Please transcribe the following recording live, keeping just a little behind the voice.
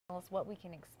what we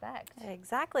can expect.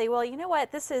 Exactly. Well, you know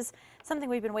what? This is something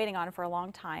we've been waiting on for a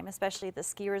long time, especially at the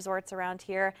ski resorts around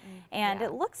here. And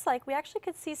it looks like we actually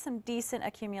could see some decent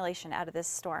accumulation out of this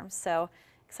storm. So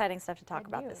exciting stuff to talk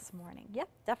about this morning. Yep,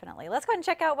 definitely. Let's go ahead and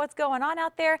check out what's going on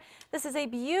out there. This is a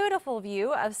beautiful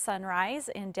view of sunrise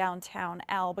in downtown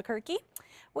Albuquerque.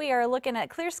 We are looking at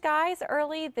clear skies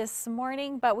early this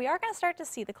morning, but we are going to start to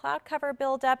see the cloud cover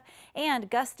build up and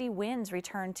gusty winds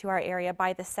return to our area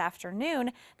by this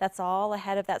afternoon. That's all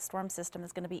ahead of that storm system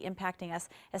that's going to be impacting us,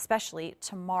 especially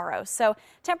tomorrow. So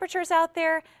temperatures out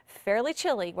there fairly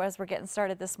chilly as we're getting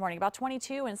started this morning. About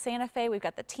 22 in Santa Fe. We've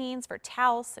got the teens for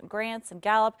Taos and Grants and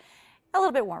Gallup. A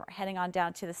little bit warmer heading on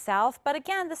down to the south. But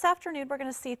again, this afternoon, we're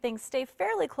going to see things stay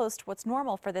fairly close to what's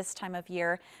normal for this time of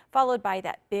year, followed by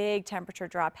that big temperature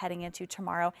drop heading into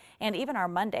tomorrow. And even our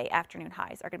Monday afternoon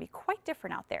highs are going to be quite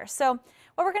different out there. So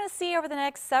what we're going to see over the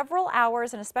next several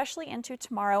hours and especially into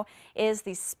tomorrow is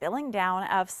the spilling down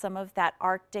of some of that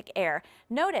Arctic air.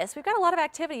 Notice we've got a lot of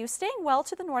activity staying well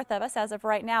to the north of us as of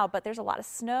right now, but there's a lot of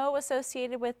snow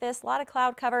associated with this, a lot of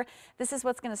cloud cover. This is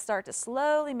what's going to start to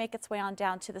slowly make its way on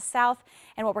down to the south.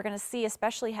 And what we're going to see,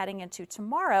 especially heading into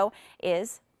tomorrow,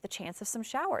 is the chance of some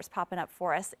showers popping up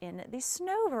for us in the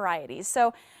snow varieties.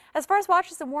 So as far as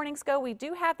watches and warnings go, we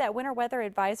do have that winter weather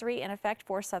advisory in effect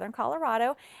for southern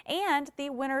Colorado and the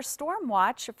winter storm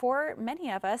watch for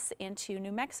many of us into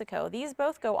New Mexico. These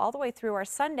both go all the way through our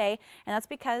Sunday, and that's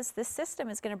because this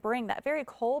system is going to bring that very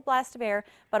cold blast of air,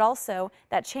 but also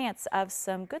that chance of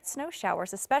some good snow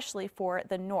showers, especially for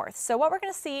the north. So what we're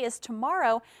going to see is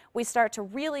tomorrow we start to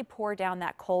really pour down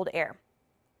that cold air.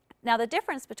 Now, the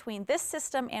difference between this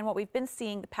system and what we've been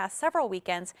seeing the past several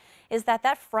weekends is that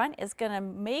that front is going to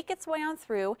make its way on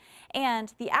through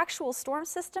and the actual storm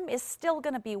system is still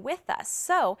going to be with us.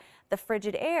 So the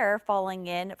frigid air falling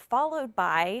in, followed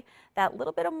by that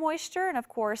little bit of moisture and, of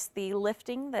course, the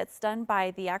lifting that's done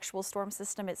by the actual storm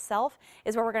system itself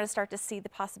is where we're going to start to see the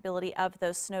possibility of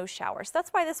those snow showers. That's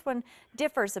why this one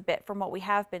differs a bit from what we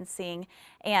have been seeing,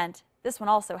 and this one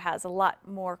also has a lot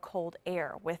more cold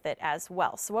air with it as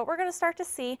well. So what we're going to start to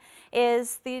see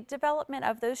is the development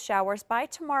of those showers by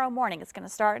tomorrow morning. It's going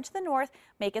to start into the north,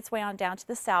 make its way on down to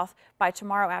the south. By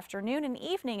tomorrow afternoon and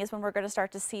evening is when we're going to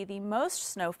start to see the most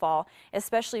snowfall,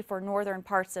 especially for northern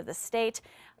parts of the state.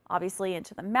 Obviously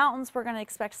into the mountains, we're going to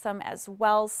expect some as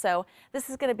well. So this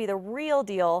is going to be the real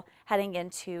deal heading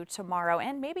into tomorrow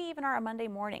and maybe even our Monday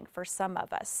morning for some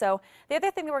of us. So the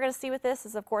other thing that we're going to see with this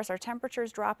is, of course, our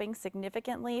temperatures dropping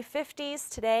significantly. 50s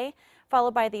today,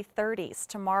 followed by the 30s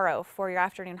tomorrow for your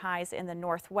afternoon highs in the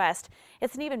northwest.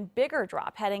 It's an even bigger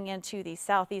drop heading into the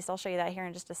southeast. I'll show you that here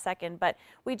in just a second. But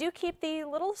we do keep the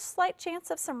little slight chance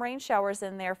of some rain showers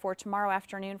in there for tomorrow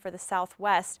afternoon for the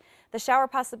southwest. The shower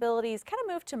possibilities kind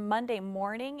of move to Monday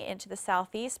morning into the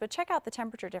southeast, but check out the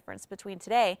temperature difference between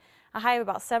today, a high of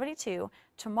about 72.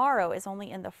 Tomorrow is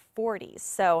only in the 40s.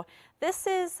 So this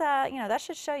is, that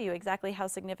should show you exactly how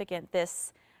significant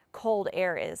this cold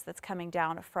air is that's coming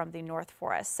down from the north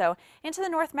for us. So into the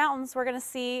North Mountains, we're going to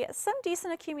see some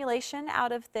decent accumulation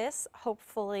out of this,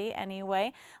 hopefully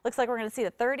anyway. Looks like we're going to see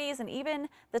the 30s and even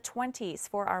the 20s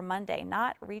for our Monday,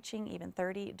 not reaching even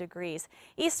 30 degrees.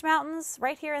 East Mountains,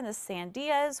 right here in the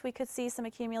Sandias, we could see some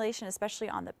accumulation, especially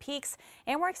on the peaks,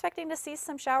 and we're expecting to see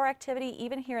some shower activity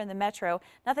even here in the metro.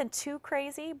 Nothing too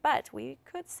crazy, but we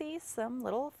could see some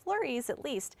little flurries at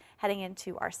least heading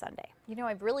into our Sunday. You know,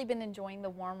 I've really been enjoying the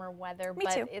warmer weather, Me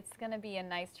but too. it's going to be a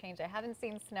nice change. I haven't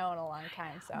seen snow in a long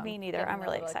time, so Me neither. I'm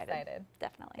really excited.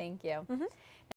 Definitely. Thank you.